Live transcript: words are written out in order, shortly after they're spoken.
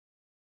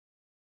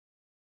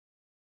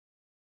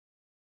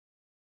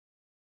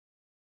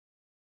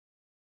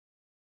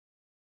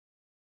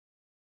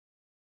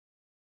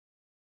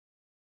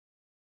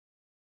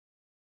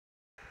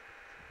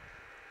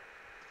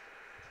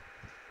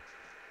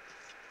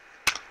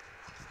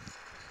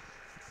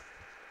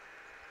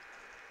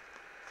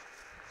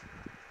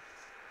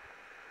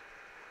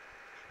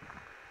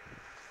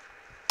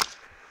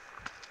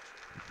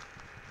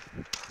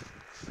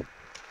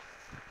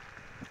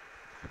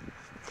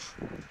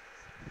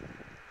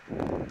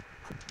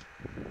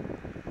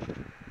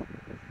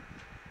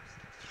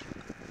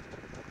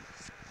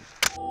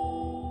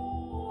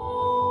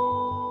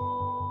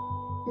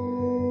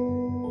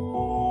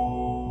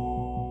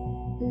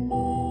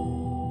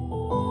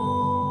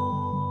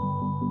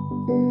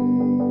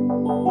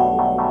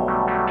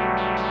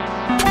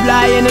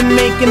Flying and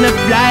making a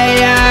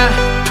flyer,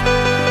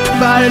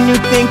 but you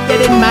think that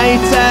it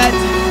might hurt.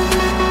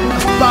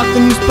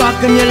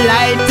 Sparking your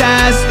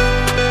lighters.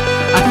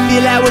 I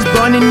feel I was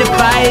born in the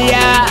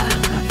fire.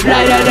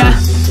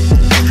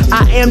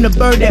 I am the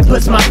bird that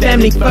puts my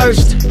family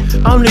first.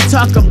 Only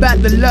talk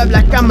about the love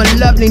like I'm a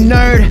lovely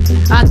nerd.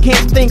 I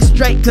can't think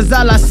straight cause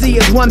all I see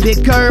is one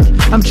big curve.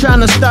 I'm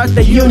trying to start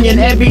the union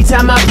every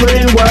time I put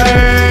in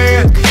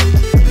work.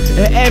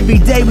 Every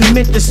day we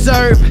meant to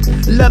serve.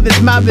 Love is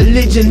my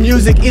religion,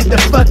 music is the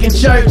fucking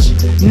church.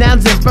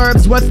 Nouns and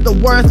verbs, what's the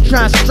worth?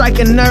 Try and strike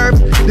a nerve.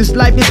 This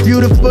life is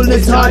beautiful,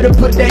 it's hard to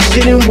put that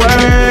shit in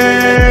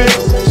words.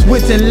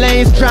 Switching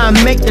lanes, try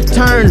and make the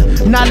turn.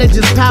 Knowledge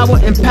is power,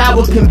 and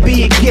power can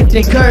be a gift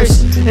and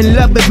curse. In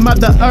love with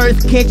Mother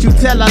Earth, can't you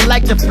tell I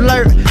like to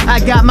flirt? I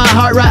got my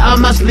heart right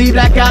on my sleeve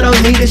like I don't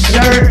need a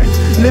shirt.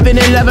 Living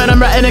in love and I'm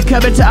writing a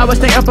cover to always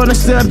stay up on the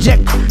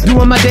subject.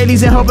 Doing my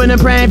dailies and hoping and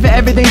praying for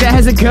everything that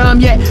hasn't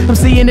come yet. I'm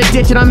seeing the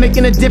ditch and I'm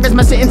making a difference.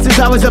 My sentence is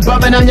always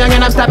above and I'm young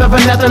and I'm stopping for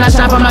nothing. I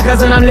shine for my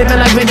cousin, I'm living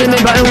like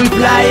Benjamin Button. We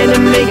flying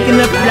and making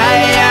a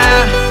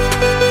flyer,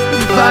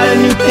 but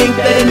you think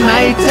that it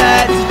might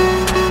hurt.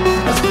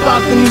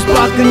 You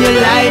sparking your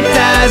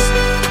lighters.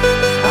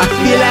 I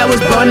feel I was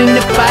born in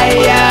the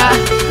fire.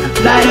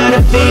 Fly to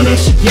the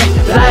finish, yeah.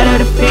 Fly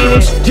to the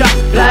finish, yeah.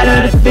 Fly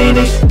to the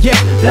finish, yeah.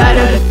 Fly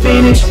to the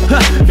finish,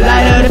 fly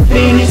to the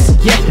finish,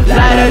 yeah.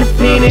 Fly to the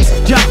finish,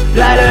 yeah.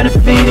 Fly to the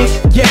finish,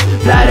 yeah.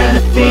 Fly to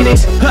the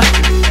finish,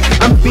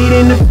 I'm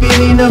feeding the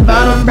feeling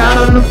about I'm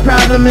proud of the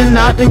problem and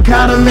often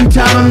caught them and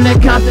taught them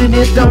that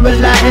confidence don't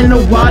rely in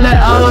the wallet.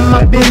 All of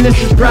my business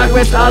is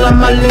progress, all of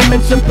my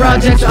limits and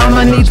projects. All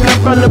my needs come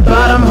from the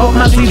bottom, hope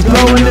my seeds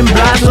growing and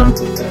blossom.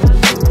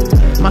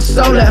 My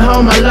soul at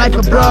home, my life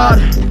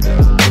abroad.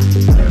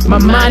 My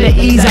mind at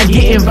ease, I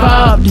get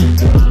involved.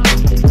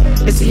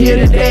 It's here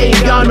today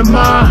and gone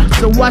tomorrow.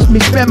 So watch me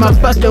spread my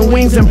fucking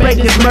wings and break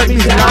this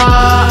Murphy's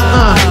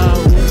law.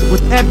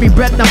 With every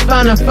breath I'm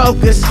finding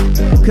focus,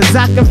 cause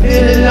I can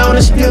feel alone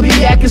and still be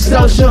acting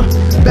social.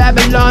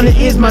 Babylon, it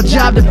is my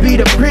job to be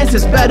the prince.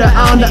 It's better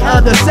on the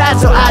other side,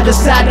 so I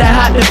decide to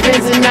hop the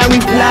fence. And now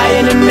we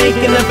flying and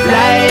making a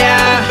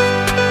flyer,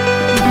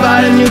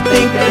 but you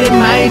think that it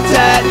might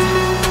hurt.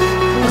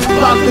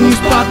 You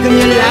sparking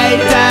your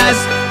lighters.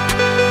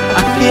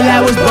 I feel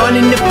I was born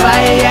in the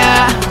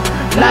fire.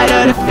 Fly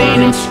to the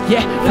finish,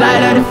 yeah. Fly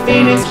to the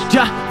finish,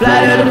 yeah.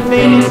 Fly to the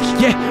finish,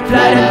 yeah.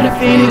 Fly to the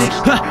finish,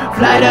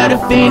 fly to the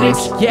finish,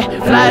 yeah.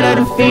 Fly to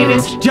the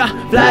finish, yeah.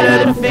 Fly to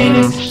the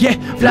finish, yeah.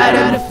 Fly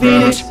to the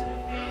finish.